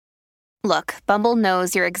Look, Bumble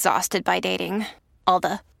knows you're exhausted by dating. All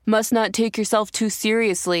the, must not take yourself too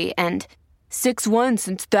seriously, and 6'1"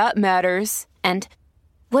 since that matters. And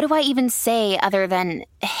what do I even say other than,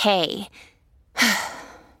 hey?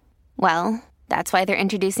 Well, that's why they're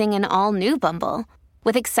introducing an all-new Bumble,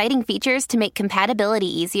 with exciting features to make compatibility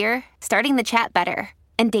easier, starting the chat better,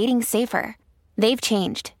 and dating safer. They've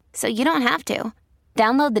changed, so you don't have to.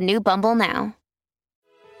 Download the new Bumble now.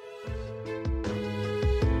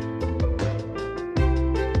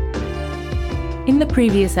 In the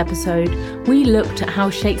previous episode, we looked at how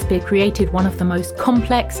Shakespeare created one of the most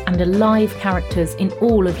complex and alive characters in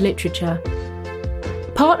all of literature.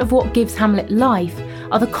 Part of what gives Hamlet life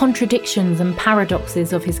are the contradictions and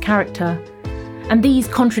paradoxes of his character. And these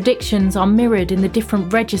contradictions are mirrored in the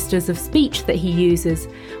different registers of speech that he uses,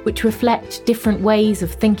 which reflect different ways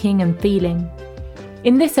of thinking and feeling.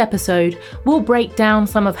 In this episode, we'll break down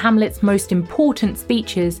some of Hamlet's most important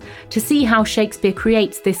speeches to see how Shakespeare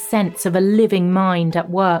creates this sense of a living mind at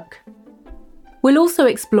work. We'll also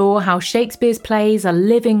explore how Shakespeare's plays are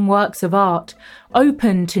living works of art,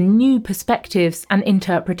 open to new perspectives and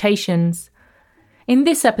interpretations. In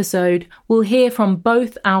this episode, we'll hear from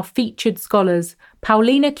both our featured scholars,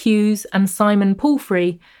 Paulina Hughes and Simon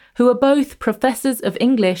Palfrey, who are both professors of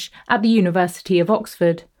English at the University of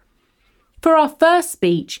Oxford. For our first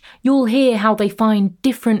speech, you'll hear how they find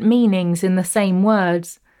different meanings in the same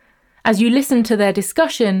words. As you listen to their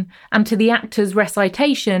discussion and to the actor's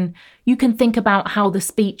recitation, you can think about how the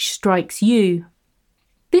speech strikes you.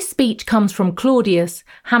 This speech comes from Claudius,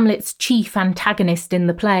 Hamlet's chief antagonist in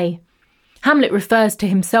the play. Hamlet refers to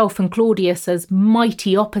himself and Claudius as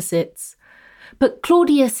mighty opposites. But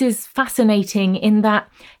Claudius is fascinating in that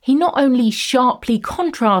he not only sharply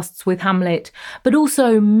contrasts with Hamlet, but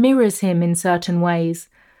also mirrors him in certain ways.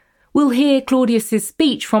 We'll hear Claudius's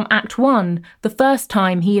speech from Act 1, the first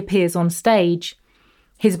time he appears on stage.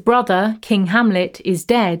 His brother, King Hamlet, is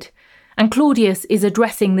dead, and Claudius is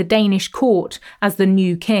addressing the Danish court as the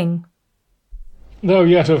new king. Though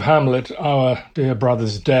yet of Hamlet, our dear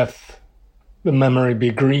brother's death, the memory be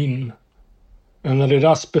green, and that it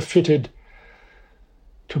us befitted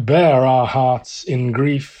to bear our hearts in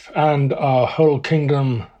grief, and our whole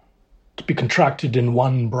kingdom to be contracted in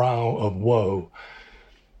one brow of woe.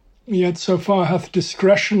 Yet so far hath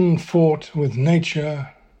discretion fought with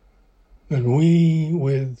nature, that we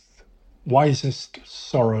with wisest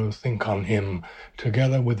sorrow think on him,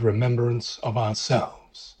 together with remembrance of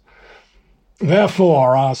ourselves.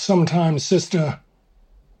 Therefore our sometime sister,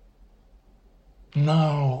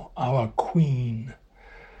 now our queen,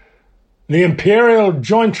 the imperial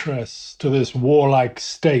jointress to this warlike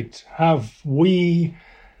state, have we,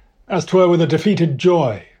 as 'twere with a defeated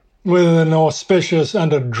joy, with an auspicious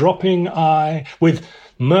and a dropping eye, with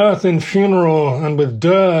mirth in funeral and with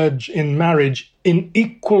dirge in marriage, in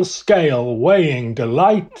equal scale weighing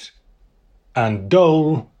delight and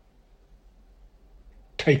dole,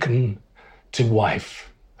 taken to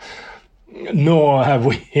wife. Nor have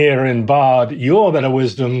we herein barred your better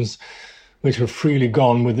wisdoms, which have freely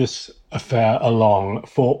gone with this affair along,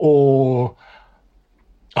 for all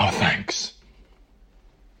our thanks.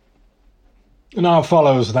 Now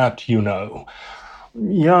follows that you know.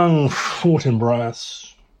 Young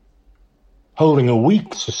Fortinbras, holding a weak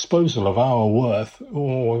disposal of our worth,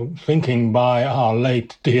 or thinking by our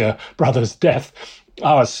late dear brother's death,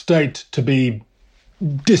 our state to be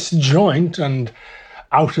disjoint and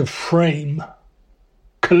out of frame,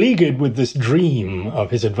 colleagued with this dream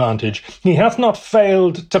of his advantage, he hath not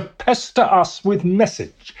failed to pester us with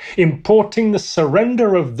message, importing the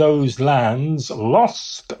surrender of those lands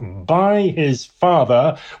lost by his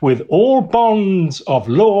father with all bonds of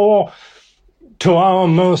law to our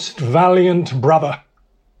most valiant brother.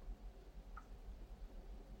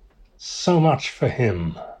 So much for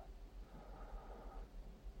him.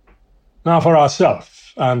 Now for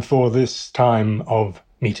ourselves, and for this time of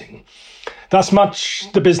meeting. Thus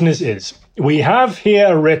much the business is. We have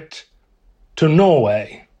here writ to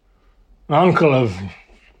Norway, uncle of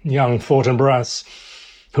young Fortinbras,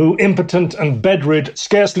 who, impotent and bedrid,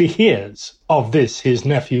 scarcely hears of this his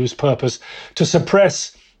nephew's purpose, to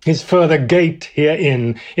suppress his further gait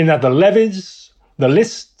herein, in that the levies, the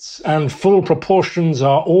lists, and full proportions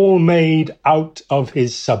are all made out of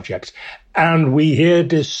his subject. And we here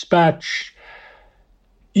dispatch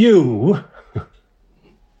you,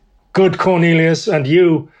 good Cornelius, and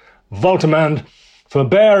you, Voltimand, for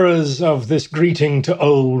bearers of this greeting to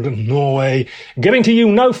old Norway, giving to you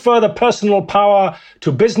no further personal power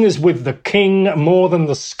to business with the king more than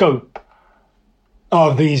the scope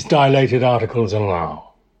of these dilated articles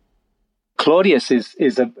allow. Claudius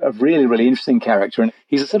is a really, really interesting character, and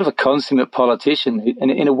he's a sort of a consummate politician. And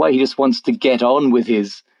in a way, he just wants to get on with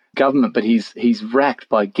his government, but he's racked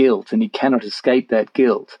by guilt, and he cannot escape that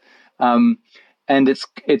guilt. And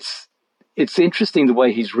it's interesting the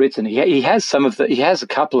way he's written. He has a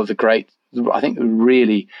couple of the great, I think,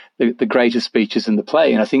 really the greatest speeches in the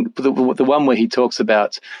play. And I think the one where he talks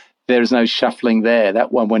about there is no shuffling there,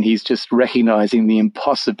 that one when he's just recognizing the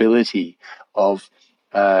impossibility of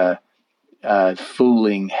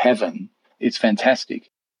fooling heaven, it's fantastic.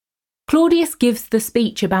 Claudius gives the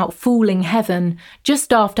speech about fooling heaven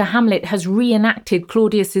just after Hamlet has reenacted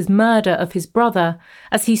Claudius's murder of his brother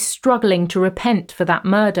as he's struggling to repent for that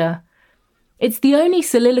murder. It's the only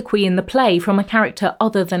soliloquy in the play from a character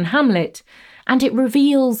other than Hamlet, and it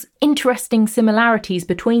reveals interesting similarities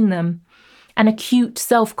between them, an acute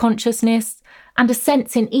self-consciousness and a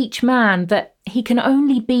sense in each man that he can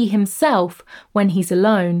only be himself when he's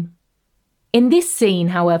alone. In this scene,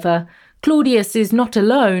 however, Claudius is not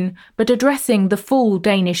alone, but addressing the full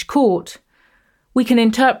Danish court. We can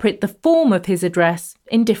interpret the form of his address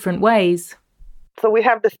in different ways. So we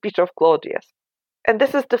have the speech of Claudius. And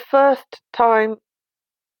this is the first time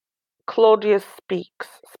Claudius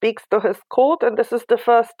speaks to his court, and this is the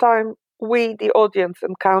first time we, the audience,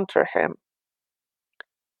 encounter him.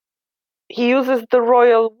 He uses the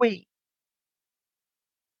royal we.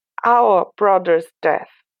 Our brother's death,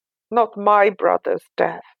 not my brother's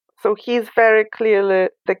death. So he's very clearly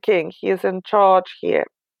the king. He is in charge here.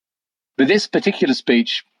 But this particular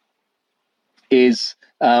speech is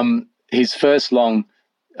his first long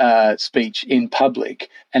speech in public,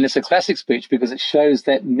 and it's a classic speech because it shows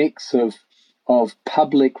that mix of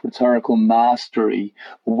public rhetorical mastery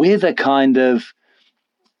with a kind of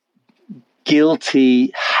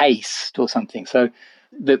guilty haste or something. So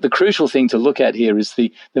the crucial thing to look at here is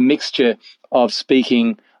the mixture of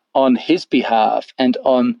speaking on his behalf and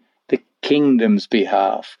on the kingdom's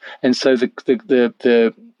behalf. And so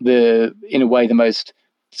the in a way the most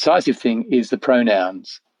decisive thing is the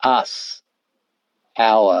pronouns us,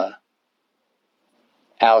 our,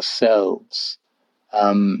 ourselves.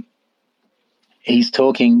 He's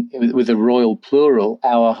talking with a royal plural,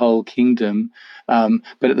 our whole kingdom,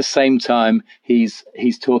 but at the same time he's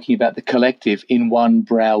talking about the collective in one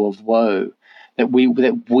brow of woe. That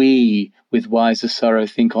we with wiser sorrow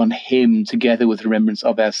think on him together with remembrance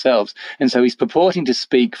of ourselves. And so he's purporting to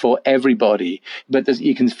speak for everybody, but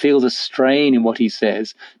you can feel the strain in what he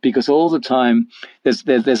says, because all the time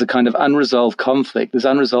there's a kind of unresolved conflict, there's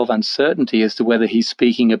unresolved uncertainty as to whether he's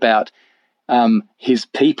speaking about his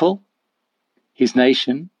people, his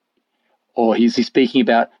nation, or is he speaking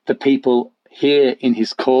about the people here in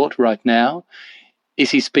his court right now? Is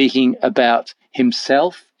he speaking about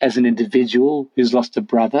himself as an individual who's lost a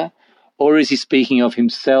brother? Or is he speaking of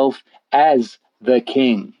himself as the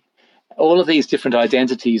king? All of these different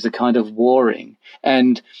identities are kind of warring.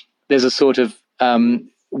 And there's a sort of,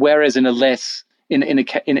 whereas in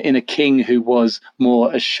a king who was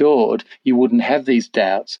more assured, you wouldn't have these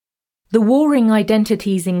doubts. The warring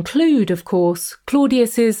identities include, of course,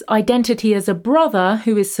 Claudius's identity as a brother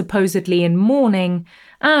who is supposedly in mourning,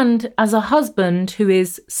 and as a husband who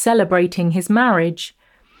is celebrating his marriage.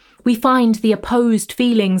 We find the opposed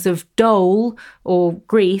feelings of dole, or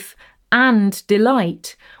grief, and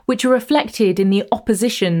delight, which are reflected in the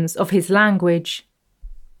oppositions of his language.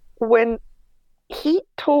 When he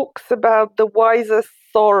talks about the wisest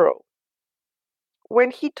sorrow,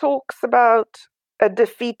 when he talks about a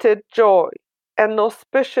defeated joy, an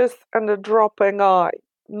auspicious and a dropping eye,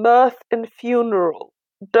 mirth and funeral,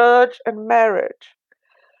 dirge and marriage,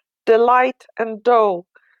 delight and dole,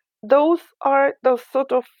 those are those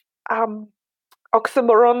sort of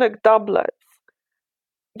oxymoronic doublets.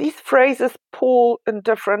 These phrases pull in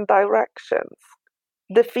different directions.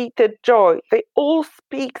 Defeated joy, they all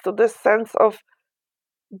speak to this sense of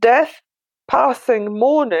death, passing,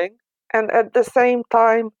 mourning, and at the same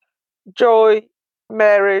time, joy,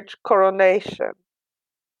 marriage, coronation.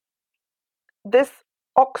 This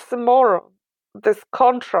oxymoron, this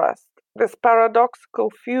contrast, this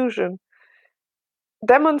paradoxical fusion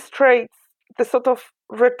demonstrates the sort of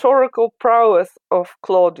rhetorical prowess of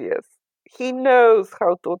Claudius. He knows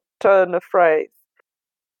how to turn a phrase.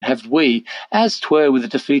 Have we, as 'twere with a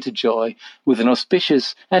defeated joy, with an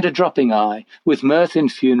auspicious and a dropping eye, with mirth in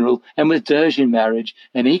funeral, and with dirge in marriage,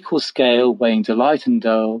 an equal scale weighing delight and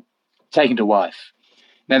dole, taken to wife.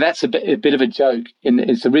 Now that's a bit of a joke.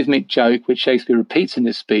 It's a rhythmic joke which Shakespeare repeats in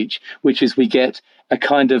this speech, which is we get a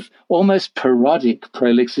kind of almost parodic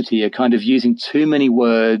prolixity, a kind of using too many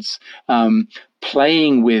words,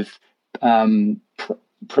 playing with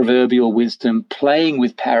proverbial wisdom, playing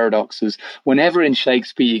with paradoxes. Whenever in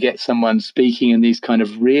Shakespeare you get someone speaking in these kind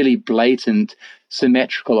of really blatant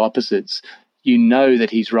symmetrical opposites, you know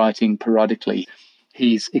that he's writing parodically.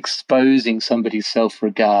 He's exposing somebody's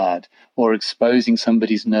self-regard or exposing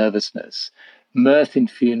somebody's nervousness. Mirth in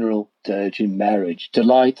funeral, dirge in marriage,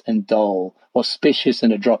 delight and dole, auspicious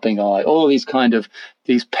and a dropping eye, all these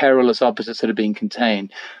these perilous opposites that are being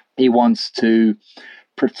contained. He wants to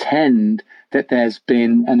pretend that there's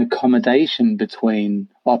been an accommodation between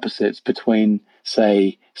opposites, between,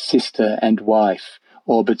 say, sister and wife,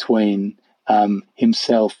 or between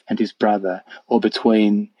himself and his brother, or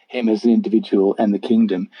between him as an individual and the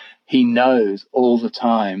kingdom. He knows all the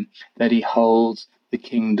time that he holds the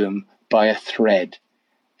kingdom by a thread.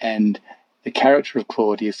 And the character of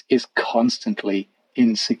Claudius is constantly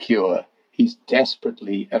insecure. He's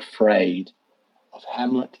desperately afraid of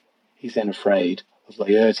Hamlet. He's then afraid of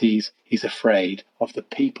Laertes. He's afraid of the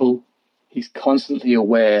people. He's constantly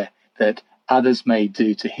aware that others may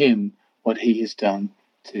do to him what he has done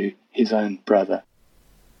to his own brother.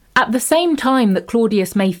 At the same time that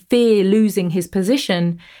Claudius may fear losing his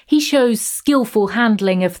position, he shows skillful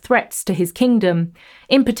handling of threats to his kingdom,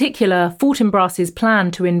 in particular Fortinbras's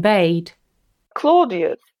plan to invade.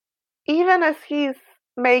 Claudius, even as he's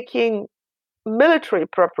making military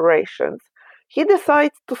preparations, he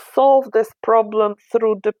decides to solve this problem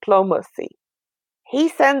through diplomacy. He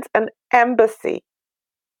sends an embassy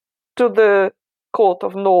to the court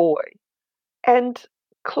of Norway, and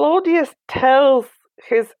Claudius tells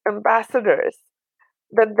his ambassadors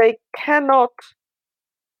that they cannot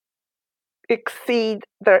exceed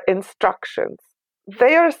their instructions.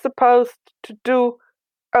 They are supposed to do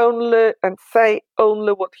only and say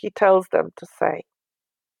only what he tells them to say.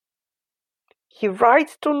 He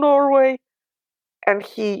writes to Norway, and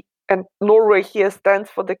Norway here stands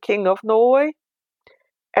for the King of Norway,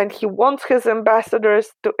 and he wants his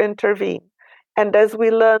ambassadors to intervene. And as we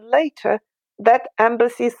learn later, that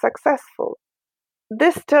embassy is successful.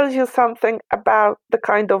 This tells you something about the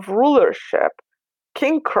kind of rulership,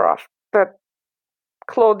 kingcraft, that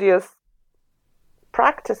Claudius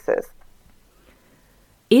practices.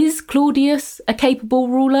 Is Claudius a capable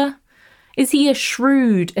ruler? Is he a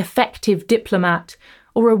shrewd, effective diplomat,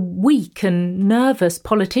 or a weak and nervous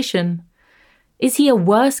politician? Is he a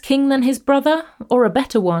worse king than his brother, or a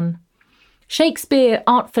better one? Shakespeare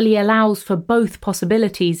artfully allows for both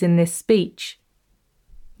possibilities in this speech.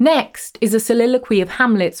 Next is a soliloquy of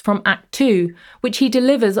Hamlet's from Act 2, which he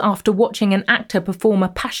delivers after watching an actor perform a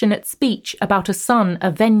passionate speech about a son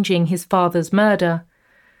avenging his father's murder.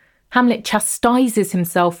 Hamlet chastises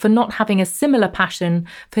himself for not having a similar passion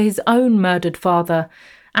for his own murdered father,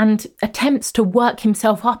 and attempts to work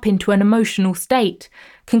himself up into an emotional state,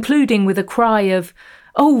 concluding with a cry of,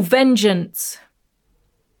 "Oh, vengeance!"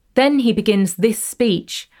 Then he begins this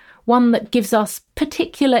speech, one that gives us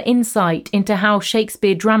particular insight into how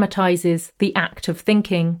Shakespeare dramatises the act of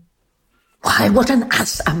thinking. Why, what an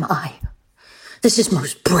ass am I! This is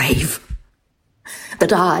most brave.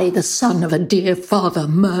 That I, the son of a dear father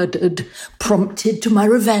murdered, prompted to my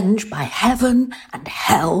revenge by heaven and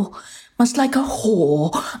hell, must like a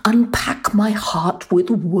whore unpack my heart with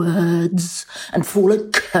words and fall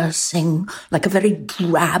a-cursing like a very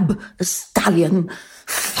drab stallion,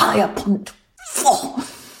 fire-pont,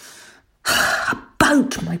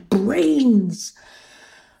 about my brains.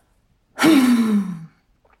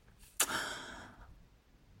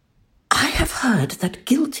 I have heard that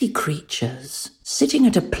guilty creatures, sitting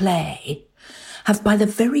at a play, have by the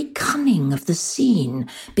very cunning of the scene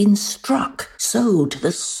been struck so to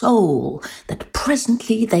the soul that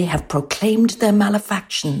presently they have proclaimed their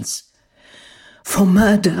malefactions. For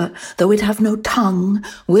murder, though it have no tongue,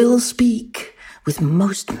 will speak with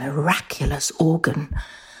most miraculous organ.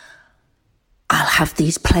 I'll have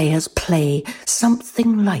these players play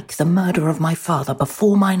something like the murder of my father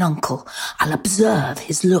before mine uncle. I'll observe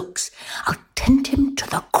his looks. I'll tend him to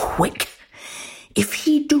the quick. If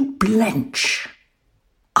he do blench,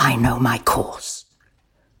 I know my course.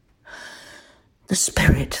 The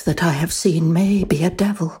spirit that I have seen may be a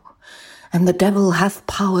devil, and the devil hath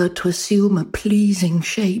power to assume a pleasing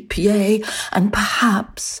shape, yea, and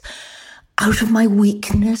perhaps, out of my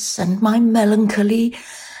weakness and my melancholy,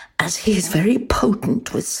 as he is very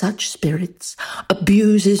potent with such spirits,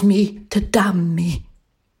 abuses me to damn me.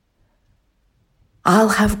 I'll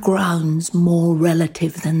have grounds more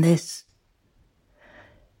relative than this.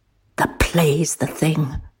 The play's the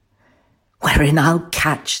thing, wherein I'll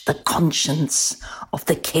catch the conscience of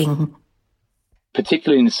the king.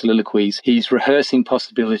 Particularly in the soliloquies, he's rehearsing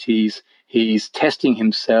possibilities, he's testing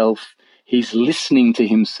himself, He's listening to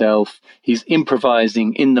himself. He's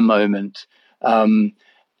improvising in the moment.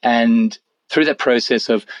 And through that process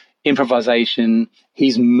of improvisation,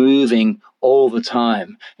 he's moving all the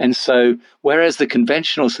time. And so, whereas the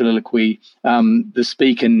conventional soliloquy, the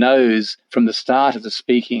speaker knows from the start of the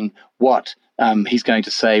speaking what he's going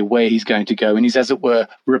to say, where he's going to go, and he's, as it were,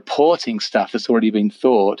 reporting stuff that's already been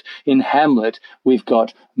thought. In Hamlet, we've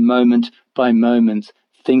got moment by moment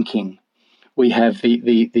thinking. We have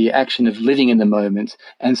the action of living in the moment,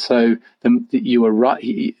 and so you are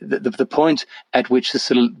right. The point at which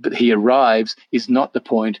he arrives is not the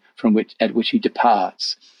point at which he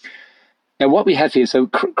departs. Now, what we have here, so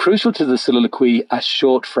crucial to the soliloquy, are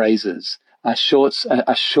short phrases, are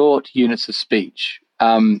short units of speech.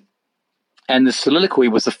 And the soliloquy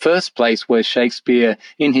was the first place where Shakespeare,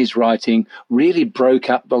 in his writing, really broke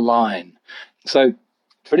up the line. So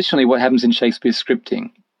traditionally, what happens in Shakespeare's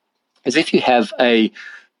scripting is if you have a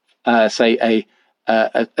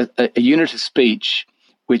unit of speech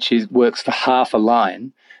which works for half a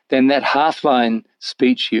line, then that half line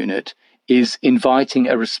speech unit is inviting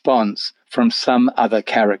a response from some other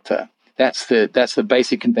character. That's the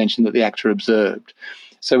basic convention that the actor observed.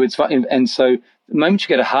 So the moment you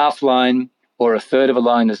get a half line or a third of a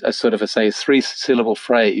line, a 3-syllable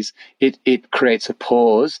phrase, it creates a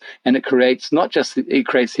pause, and it creates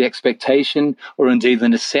the expectation or indeed the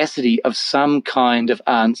necessity of some kind of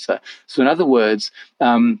answer. So in other words,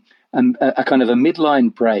 a kind of a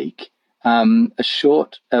midline break, a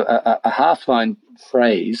half line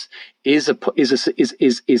phrase is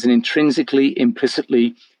an intrinsically,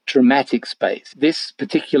 implicitly dramatic space. This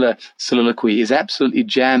particular soliloquy is absolutely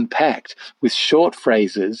jam-packed with short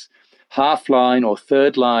phrases, half-line or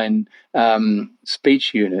third-line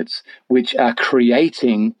speech units, which are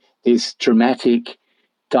creating this dramatic,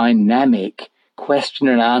 dynamic question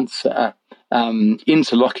and answer,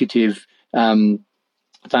 interlocutive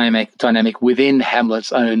dynamic within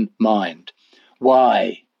Hamlet's own mind.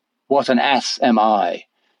 Why? What an ass am I?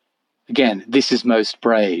 Again, this is most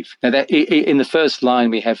brave. Now, that in the first line,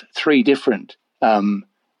 we have 3 different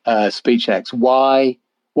speech acts. Why?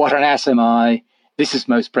 What an ass am I? This is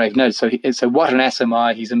most brave. No, so what an ass am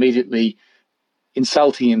I? He's immediately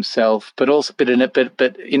insulting himself, but also,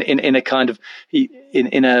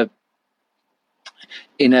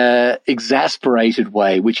 in a exasperated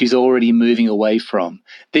way, which he's already moving away from.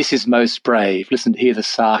 This is most brave. Listen, hear the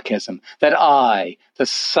sarcasm. That I, the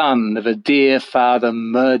son of a dear father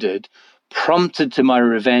murdered, prompted to my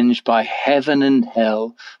revenge by heaven and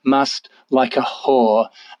hell, must, like a whore,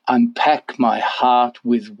 unpack my heart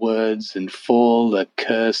with words and fall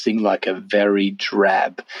a-cursing like a very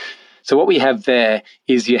drab. So what we have there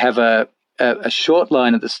is you have a short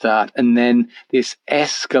line at the start, and then this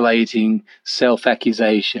escalating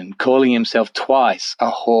self-accusation, calling himself twice a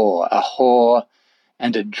whore,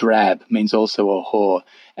 and a drab means also a whore.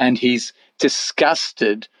 And he's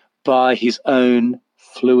disgusted by his own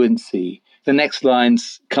fluency. The next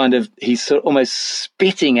line's he's sort of almost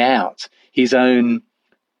spitting out his own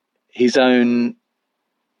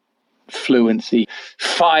fluency.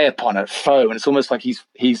 Fie upon it, foe. And it's almost like he's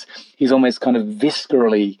almost kind of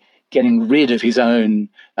viscerally getting rid of his own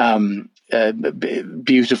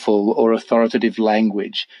beautiful or authoritative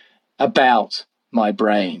language about my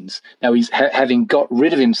brains. Now he's having got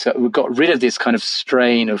rid of himself, got rid of this kind of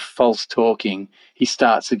strain of false talking. He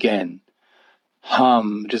starts again.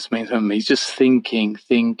 Hum just means hum. He's just thinking.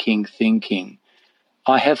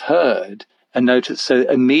 I have heard and notice. So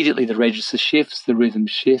immediately the register shifts, the rhythm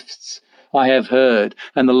shifts. I have heard,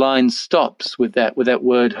 and the line stops with that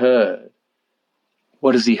word heard.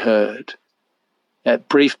 What has he heard? That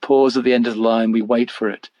brief pause at the end of the line, we wait for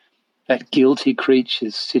it. That guilty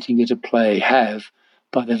creatures sitting at a play have,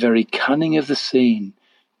 by the very cunning of the scene,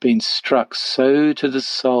 been struck so to the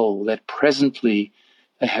soul that presently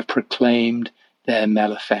they have proclaimed their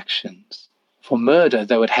malefactions. For murder,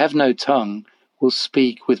 though it have no tongue, will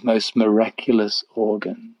speak with most miraculous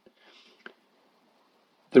organ.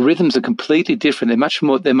 The rhythms are completely different.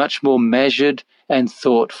 They're much more measured and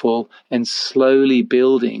thoughtful and slowly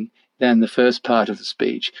building than the first part of the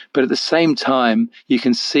speech. But at the same time, you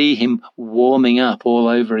can see him warming up all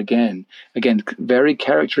over again. Again, very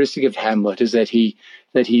characteristic of Hamlet is that he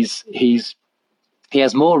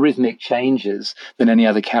has more rhythmic changes than any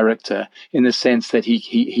other character, in the sense that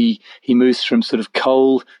he moves from sort of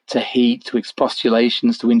cold to heat to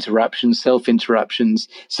expostulations to interruptions, self-interruptions,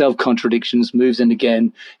 self-contradictions, moves in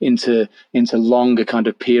again into longer kind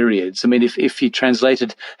of periods. I mean, if you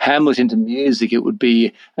translated Hamlet into music, it would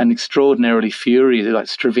be an extraordinarily furious, like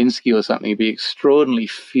Stravinsky or something. It'd be extraordinarily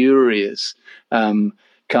furious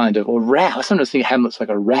kind of, or rap. I sometimes think Hamlet's like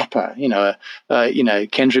a rapper,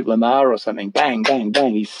 Kendrick Lamar or something. Bang, bang,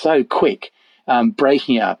 bang. He's so quick,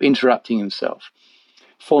 breaking up, interrupting himself.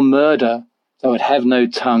 For murder, though it have no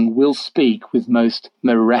tongue, will speak with most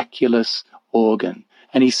miraculous organ.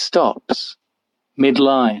 And he stops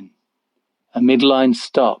mid-line. A mid-line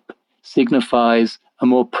stop signifies a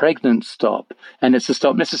more pregnant stop, and it's a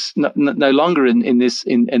stop no longer in this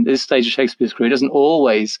stage of Shakespeare's career. It doesn't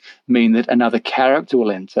always mean that another character will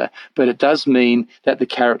enter, but it does mean that the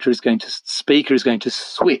speaker is going to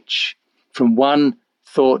switch from one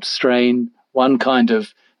thought strain, one kind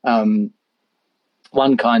of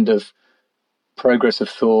progress of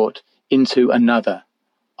thought into another.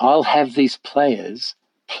 I'll have these players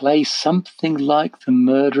play something like the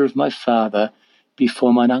murder of my father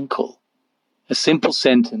before mine uncle. A simple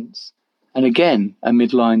sentence, and again a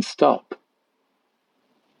midline stop.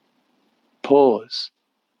 Pause.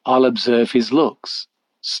 I'll observe his looks.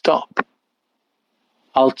 Stop.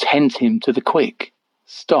 I'll tempt him to the quick.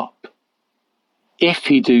 Stop. If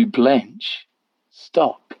he do blench,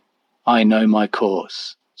 stop. I know my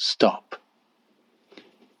course. Stop.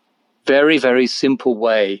 Very, very simple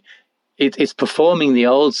way. It's performing the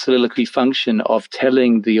old soliloquy function of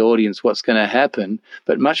telling the audience what's going to happen,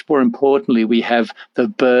 but much more importantly, we have the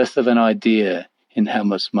birth of an idea in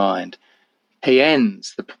Hamlet's mind. He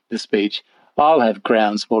ends the speech, I'll have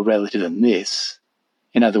grounds more relative than this.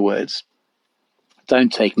 In other words,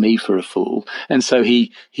 don't take me for a fool. And so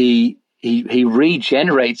he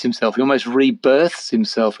regenerates himself, he almost rebirths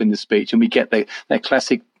himself in the speech, and we get that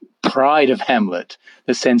classic pride of Hamlet,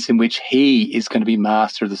 the sense in which he is going to be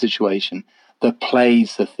master of the situation. The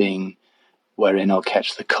play's the thing wherein I'll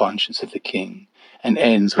catch the conscience of the king, and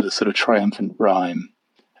ends with a sort of triumphant rhyme.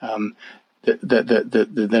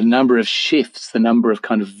 The number of shifts, the number of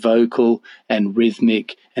kind of vocal and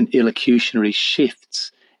rhythmic and illocutionary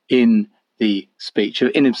shifts in the speech.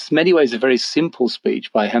 In many ways, a very simple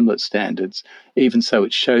speech by Hamlet's standards. Even so,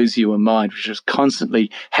 it shows you a mind which is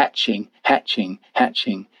constantly hatching,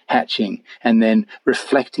 and then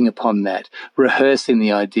reflecting upon that, rehearsing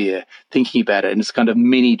the idea, thinking about it, and it's kind of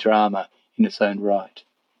mini drama in its own right.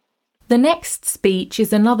 The next speech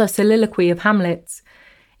is another soliloquy of Hamlet's.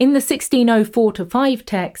 In the 1604-5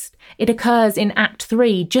 text, it occurs in Act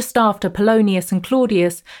 3, just after Polonius and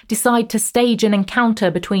Claudius decide to stage an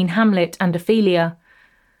encounter between Hamlet and Ophelia.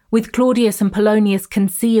 With Claudius and Polonius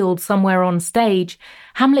concealed somewhere on stage,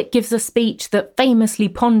 Hamlet gives a speech that famously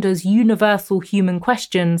ponders universal human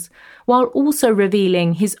questions, while also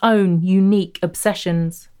revealing his own unique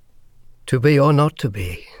obsessions. To be or not to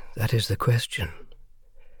be, that is the question.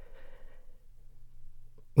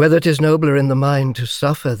 Whether 'tis nobler in the mind to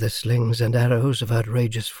suffer the slings and arrows of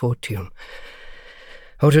outrageous fortune,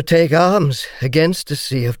 or to take arms against a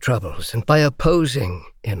sea of troubles, and by opposing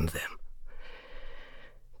in them,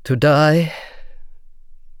 to die,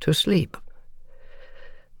 to sleep,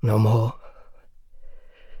 no more.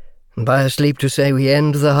 And by a sleep to say we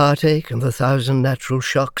end the heartache and the thousand natural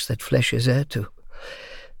shocks that flesh is heir to.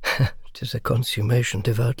 'Tis a consummation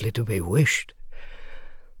devoutly to be wished.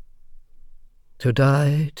 To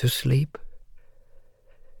die, to sleep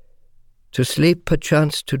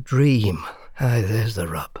perchance to dream. Aye, there's the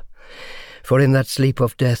rub. For in that sleep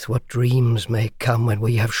of death what dreams may come when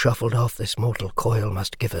we have shuffled off this mortal coil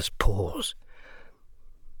must give us pause.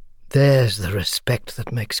 There's the respect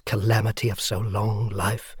that makes calamity of so long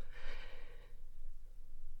life.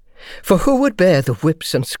 For who would bear the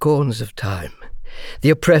whips and scorns of time, the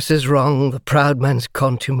oppressor's wrong, the proud man's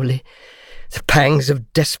contumely, the pangs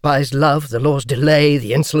of despised love, the law's delay,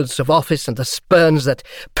 the insolence of office, and the spurns that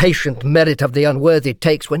patient merit of the unworthy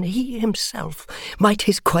takes, when he himself might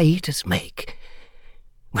his quietus make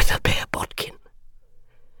with a bare bodkin?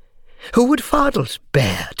 Who would fardels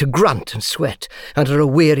bear to grunt and sweat under a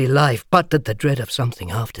weary life, but that the dread of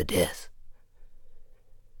something after death?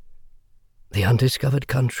 The undiscovered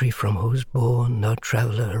country from whose bourne no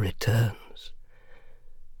traveller returns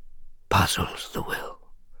puzzles the will,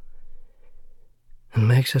 and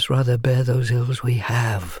makes us rather bear those ills we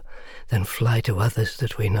have than fly to others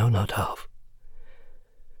that we know not of.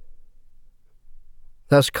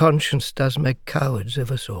 Thus conscience does make cowards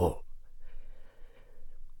of us all,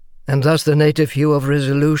 and thus the native hue of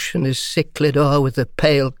resolution is sickled o'er with the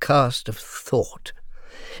pale cast of thought,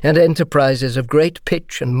 and enterprises of great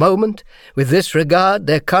pitch and moment, with this regard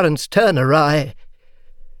their currents turn awry,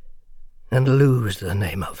 and lose the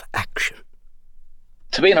name of action.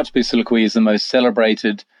 To Be or Not to Be soliloquy is the most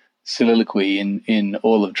celebrated soliloquy in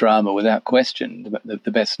all of drama, without question,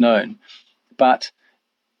 the best known. But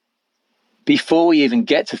before we even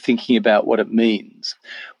get to thinking about what it means,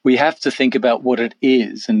 we have to think about what it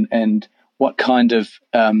is and what kind of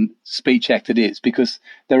speech act it is, because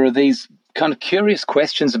there are these kind of curious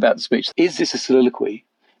questions about the speech. Is this a soliloquy?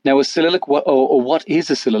 Now, a soliloquy, or what is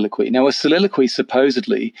a soliloquy? Now, a soliloquy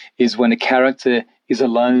supposedly is when a character is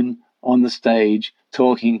alone on the stage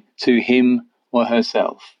talking to him or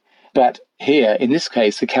herself. But here, in this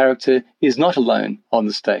case, the character is not alone on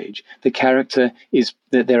the stage. The character is,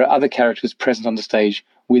 there are other characters present on the stage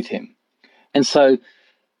with him. And so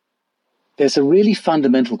there's a really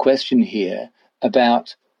fundamental question here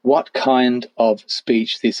about what kind of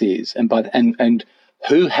speech this is, and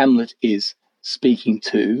who Hamlet is speaking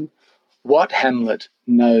to, what Hamlet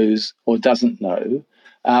knows or doesn't know,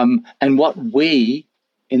 and what we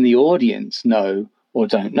in the audience know or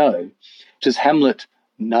don't know. Does Hamlet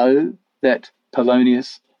know that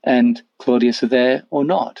Polonius and Claudius are there or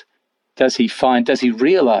not? Does he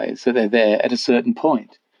realize that they're there at a certain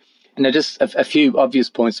point? And now just a few obvious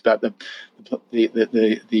points about the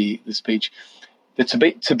speech.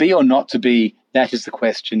 To be or not to be, that is the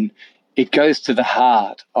question. It goes to the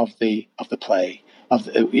heart of the play.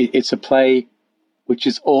 It's a play which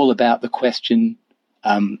is all about the question,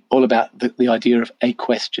 all about the idea of a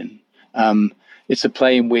question. It's a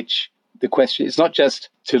play in which the question is not just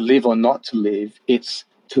to live or not to live; it's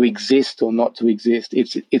to exist or not to exist.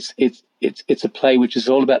 It's a play which is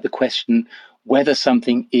all about the question whether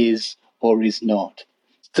something is or is not.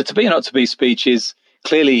 The to be or not to be speech is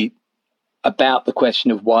clearly about the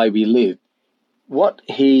question of why we live. What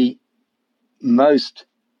he most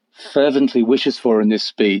fervently wishes for in this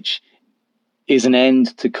speech is an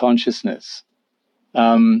end to consciousness.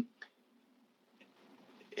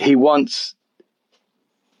 He wants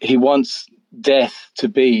death to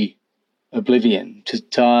be oblivion, to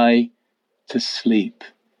die, to sleep.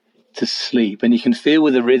 And you can feel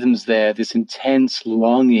with the rhythms there this intense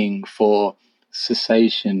longing for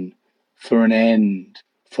cessation, for an end,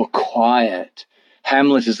 for quiet.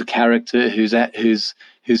 Hamlet is the character who's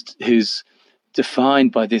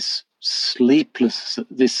defined by this sleepless,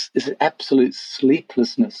 this absolute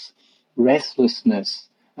sleeplessness, restlessness,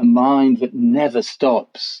 a mind that never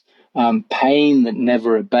stops, pain that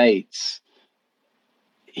never abates.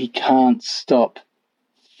 He can't stop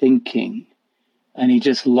thinking, and he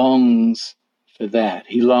just longs for that.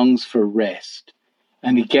 He longs for rest,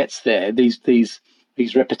 and he gets there. These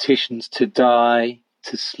repetitions: to die,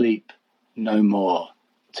 to sleep, no more.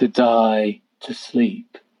 To die, to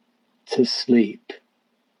sleep,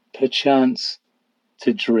 perchance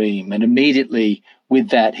to dream. And immediately with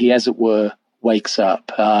that, he, as it were, wakes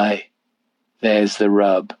up. Aye, there's the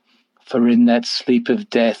rub. For in that sleep of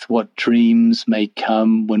death, what dreams may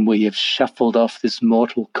come when we have shuffled off this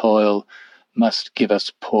mortal coil must give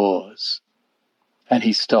us pause. And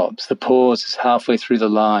he stops. The pause is halfway through the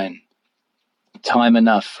line. Time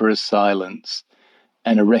enough for a silence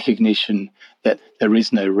and a recognition that there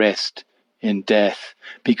is no rest in death,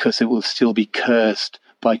 because it will still be cursed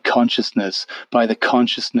by consciousness, by the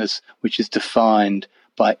consciousness which is defined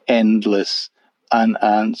by endless,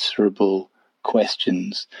 unanswerable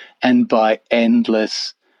questions, and by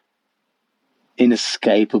endless,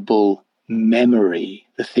 inescapable memory,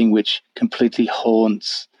 the thing which completely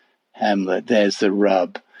haunts Hamlet. There's the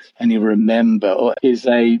rub. And you remember, or is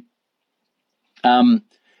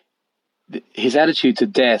his attitude to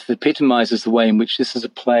death epitomizes the way in which this is a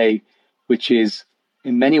play which is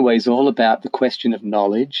in many ways all about the question of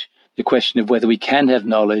knowledge, the question of whether we can have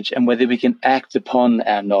knowledge and whether we can act upon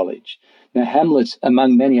our knowledge. Now, Hamlet,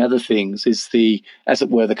 among many other things, is as it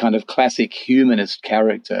were, the kind of classic humanist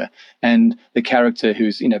character, and the character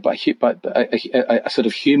who's, by a sort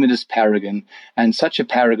of humanist paragon, and such a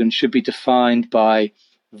paragon should be defined by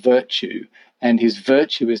virtue, and his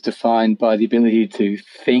virtue is defined by the ability to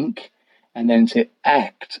think and then to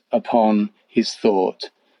act upon his thought.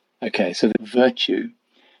 Okay, so the virtue.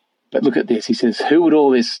 But look at this. He says, who would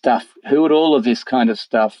all of this kind of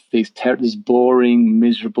stuff, these boring,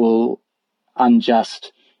 miserable,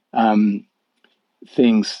 unjust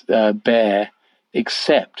things bear,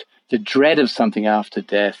 except the dread of something after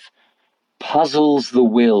death puzzles the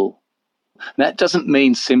will. And that doesn't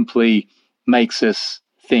mean simply makes us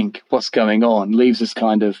think what's going on, leaves us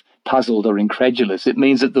kind of puzzled or incredulous. It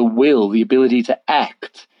means that the will, the ability to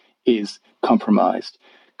act, is compromised.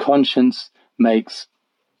 Conscience makes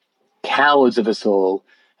cowards of us all,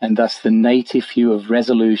 and thus the native hue of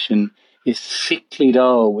resolution is sickly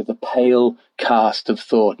dull with a pale cast of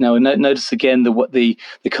thought. Now, notice again the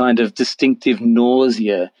kind of distinctive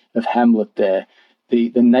nausea of Hamlet there.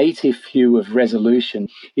 The native hue of resolution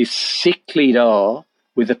is sickly dull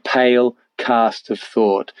with a pale cast of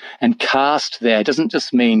thought. And cast there doesn't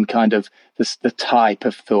just mean kind of the type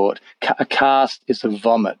of thought. A cast is a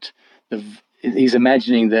vomit. He's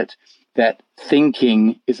imagining that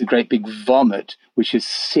thinking is a great big vomit which is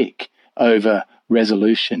sick over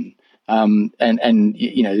resolution. You're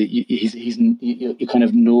kind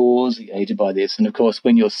of nauseated by this. And of course,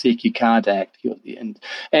 when you're sick, you can't act. And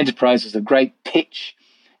Enterprise is a great pitch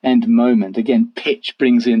and moment. Again, pitch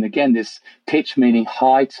brings in, this pitch meaning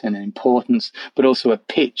height and importance, but also a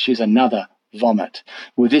pitch is another vomit.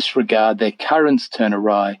 With this regard, their currents turn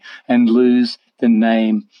awry and lose the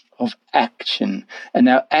name of action. And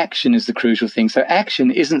now action is the crucial thing. So action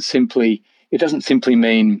doesn't simply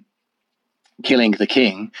mean killing the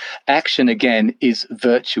king. Action, again, is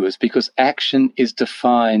virtuous because action is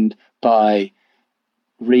defined by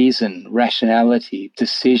reason, rationality,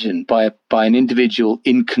 decision, by an individual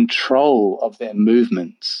in control of their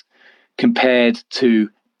movements compared to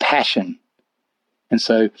passion. And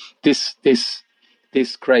so this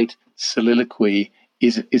great soliloquy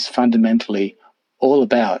is fundamentally all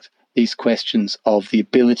about these questions of the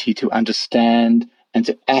ability to understand and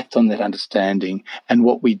to act on that understanding, and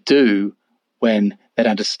what we do when that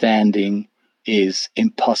understanding is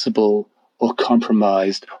impossible or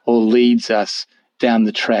compromised or leads us down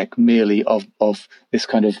the track merely of this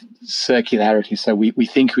kind of circularity. So we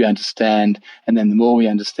think we understand, and then the more we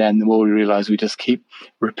understand, the more we realize we just keep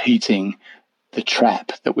repeating the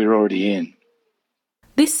trap that we're already in.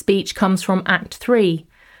 This speech comes from Act 3.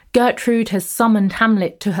 Gertrude has summoned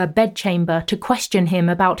Hamlet to her bedchamber to question him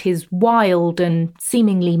about his wild and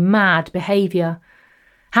seemingly mad behaviour.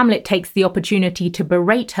 Hamlet takes the opportunity to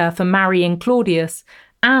berate her for marrying Claudius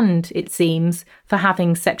and, it seems, for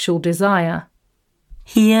having sexual desire.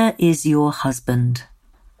 Here is your husband,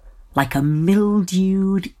 like a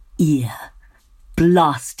mildewed ear,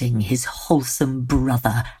 blasting his wholesome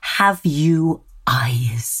brother. Have you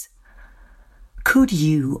eyes? Could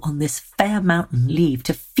you on this fair mountain leave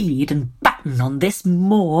to feed and batten on this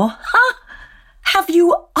moor? Ha! Have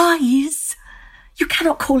you eyes? You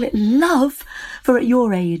cannot call it love, for at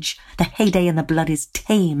your age the heyday in the blood is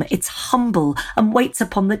tame, it's humble, and waits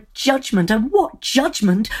upon the judgment. And what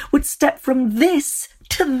judgment would step from this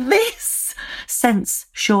to this? Sense,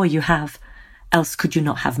 sure you have, else could you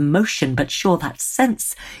not have motion, but sure that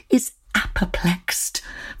sense is apoplexed.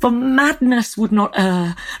 For madness would not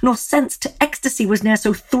err, nor sense to ecstasy was ne'er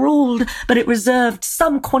so thralled, but it reserved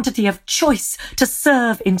some quantity of choice to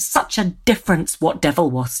serve in such a difference what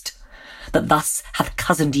devil wast, that thus hath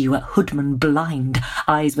cozened you at hoodman blind,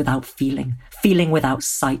 eyes without feeling, feeling without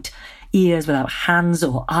sight, ears without hands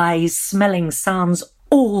or eyes, smelling sounds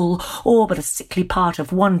all but a sickly part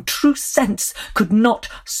of one true sense could not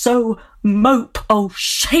so mope. Oh,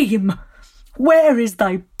 shame! Where is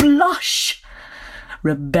thy blush?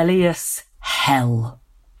 Rebellious hell!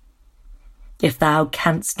 If thou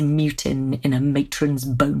canst mutine in a matron's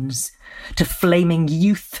bones, to flaming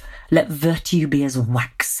youth let virtue be as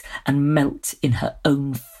wax, and melt in her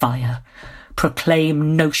own fire.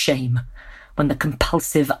 Proclaim no shame, when the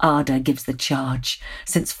compulsive ardour gives the charge,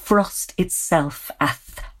 since frost itself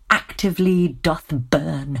actively doth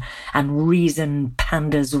burn, and reason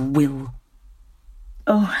panders will.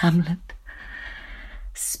 O Hamlet,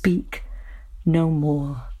 speak no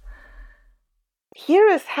more. Here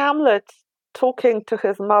is Hamlet talking to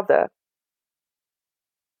his mother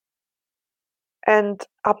and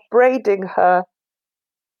upbraiding her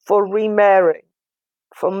for remarrying,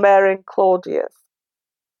 for marrying Claudius.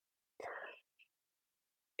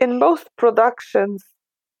 In most productions,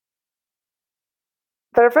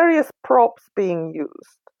 there are various props being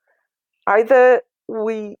used. Either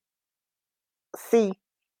we see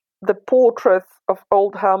the portraits of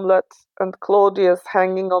old Hamlet and Claudius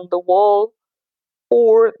hanging on the wall,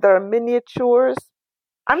 or there are miniatures.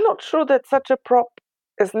 I'm not sure that such a prop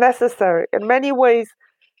is necessary. In many ways,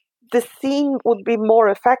 the scene would be more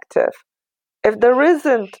effective if there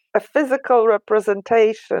isn't a physical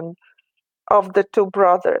representation of the two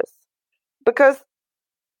brothers. Because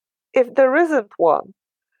if there isn't one,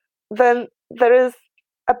 then there is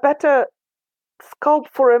a better scope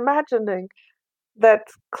for imagining that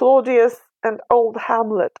Claudius and old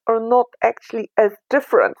Hamlet are not actually as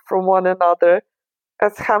different from one another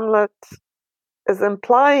as Hamlet is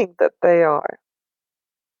implying that they are.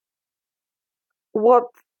 What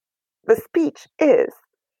the speech is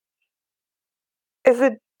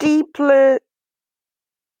a deeply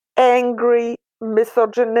angry,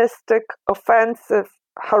 misogynistic, offensive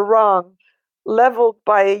harangue leveled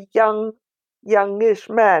by a youngish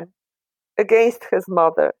man against his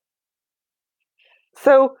mother.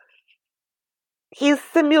 So He's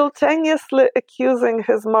simultaneously accusing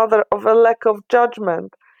his mother of a lack of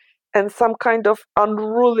judgment and some kind of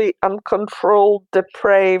unruly, uncontrolled,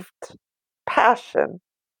 depraved passion,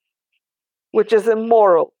 which is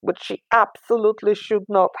immoral, which she absolutely should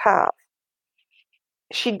not have.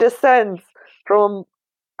 She descends from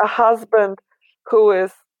a husband who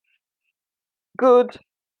is good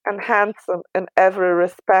and handsome in every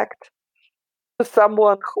respect to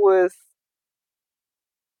someone who is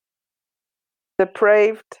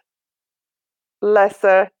depraved,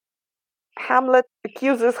 lesser. Hamlet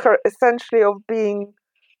accuses her essentially of being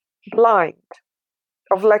blind,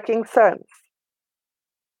 of lacking sense,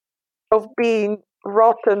 of being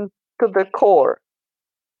rotten to the core.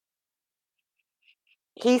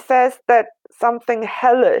 He says that something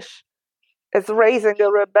hellish is raising a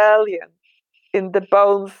rebellion in the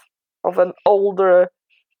bones of an older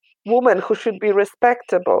woman who should be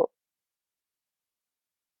respectable.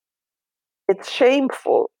 It's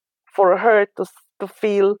shameful for her to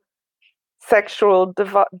feel sexual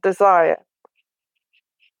desire.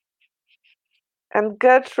 And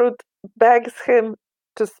Gertrude begs him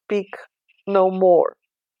to speak no more.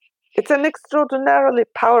 It's an extraordinarily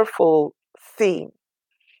powerful scene.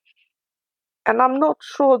 And I'm not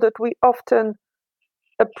sure that we often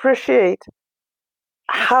appreciate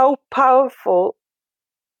how powerful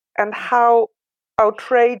and how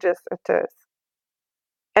outrageous it is.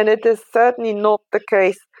 And it is certainly not the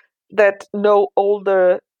case that no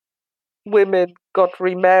older women got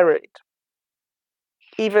remarried.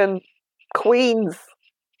 Even queens,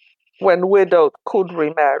 when widowed, could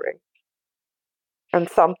remarry, and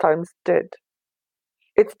sometimes did.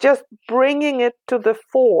 It's just bringing it to the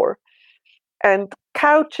fore and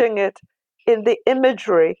couching it in the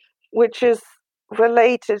imagery which is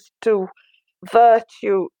related to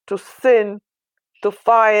virtue, to sin, to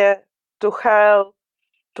fire, to hell,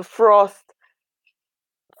 to frost.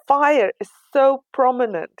 Fire is so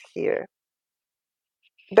prominent here.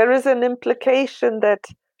 There is an implication that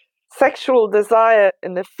sexual desire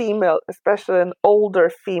in a female, especially an older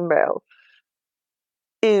female,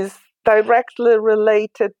 is directly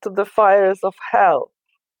related to the fires of hell.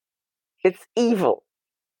 It's evil,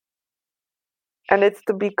 and it's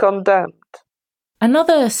to be condemned.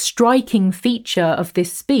 Another striking feature of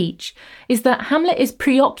this speech is that Hamlet is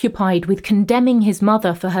preoccupied with condemning his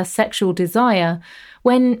mother for her sexual desire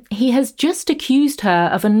when he has just accused her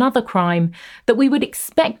of another crime that we would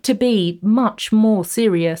expect to be much more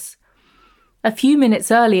serious. A few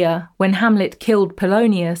minutes earlier, when Hamlet killed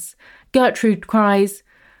Polonius, Gertrude cries,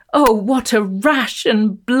 "Oh, what a rash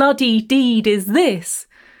and bloody deed is this!"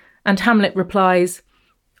 And Hamlet replies,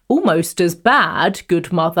 "Almost as bad,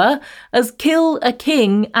 good mother, as kill a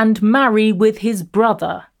king and marry with his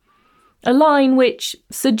brother." A line which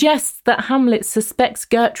suggests that Hamlet suspects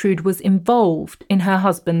Gertrude was involved in her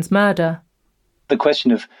husband's murder. The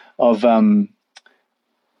question of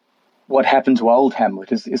what happened to old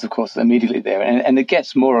Hamlet is of course, immediately there. And it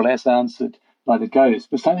gets more or less answered by the ghost.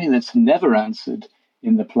 But something that's never answered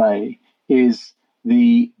in the play is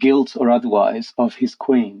the guilt or otherwise of his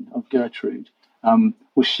queen, of Gertrude.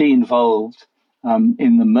 Was she involved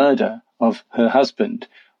in the murder of her husband?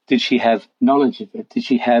 Did she have knowledge of it? Did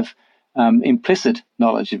she have implicit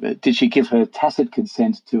knowledge of it? Did she give her tacit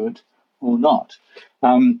consent to it or not?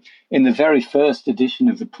 In the very first edition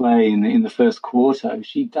of the play, in the first quarto,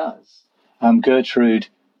 she does. Gertrude,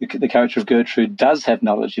 the character of Gertrude, does have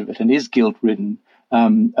knowledge of it and is guilt-ridden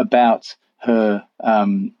about her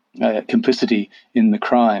complicity in the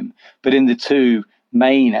crime. But in the two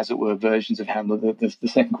main, as it were, versions of Hamlet, the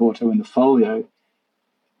second quarto and the folio,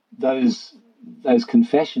 those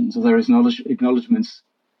confessions or those acknowledgements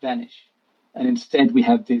vanish. And instead we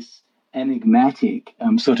have this enigmatic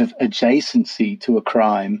sort of adjacency to a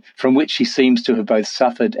crime from which she seems to have both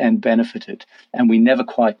suffered and benefited, and we never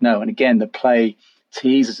quite know. And again, the play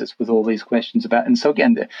teases us with all these questions about, and so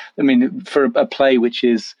again, for a play which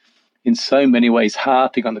is in so many ways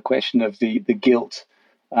harping on the question of the guilt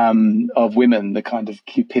of women, the kind of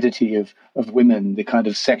cupidity of women, the kind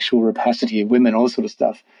of sexual rapacity of women, all sort of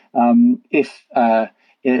stuff.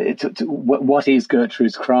 What is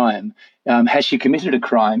Gertrude's crime? Has she committed a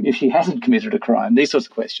crime? If she hasn't committed a crime, these sorts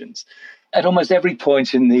of questions. At almost every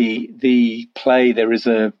point in the play, there is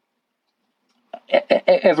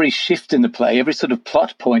every shift in the play, every sort of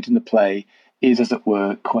plot point in the play is, as it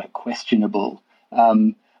were, quite questionable.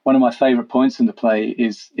 One of my favourite points in the play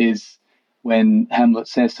is when Hamlet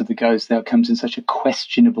says to the ghost, "Thou comes in such a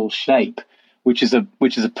questionable shape," which is a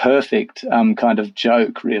perfect kind of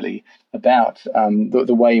joke, really, about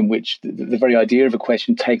the way in which the very idea of a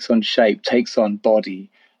question takes on shape, takes on body,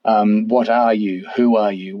 What are you? Who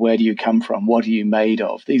are you? Where do you come from? What are you made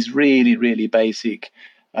of? These really, really basic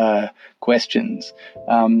questions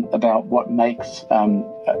about what makes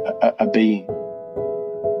a being.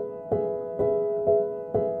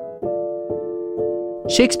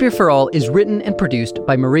 Shakespeare for All is written and produced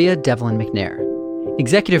by Maria Devlin McNair.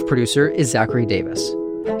 Executive producer is Zachary Davis.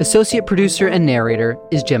 Associate producer and narrator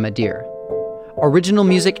is Gemma Deer. Original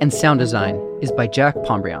music and sound design is by Jack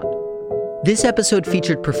Pombriand. This episode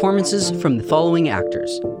featured performances from the following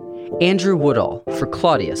actors: Andrew Woodall for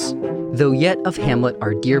Claudius, though yet of Hamlet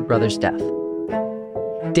our dear brother's death.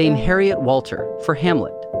 Dame Harriet Walter for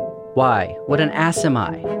Hamlet, Why, What an Ass Am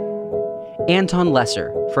I. Anton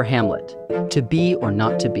Lesser for Hamlet, To Be or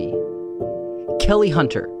Not to Be. Kelly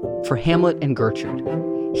Hunter for Hamlet and Gertrude,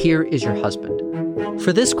 Here is Your Husband.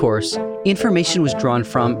 For this course, information was drawn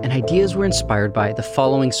from and ideas were inspired by the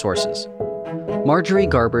following sources: Marjorie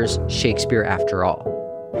Garber's Shakespeare After All,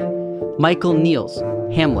 Michael Neal's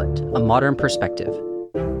Hamlet, A Modern Perspective,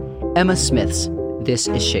 Emma Smith's This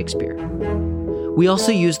is Shakespeare. We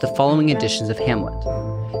also used the following editions of Hamlet: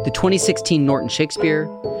 the 2016 Norton Shakespeare,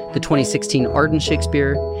 the 2016 Arden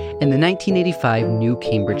Shakespeare, and the 1985 New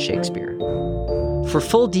Cambridge Shakespeare. For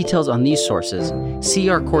full details on these sources, see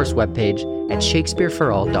our course webpage at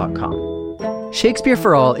shakespeareforall.com. Shakespeare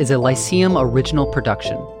for All is a Lyceum original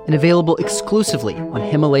production and available exclusively on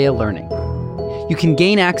Himalaya Learning. You can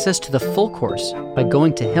gain access to the full course by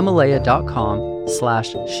going to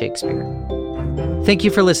himalaya.com/Shakespeare. Thank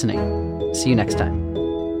you for listening. See you next time.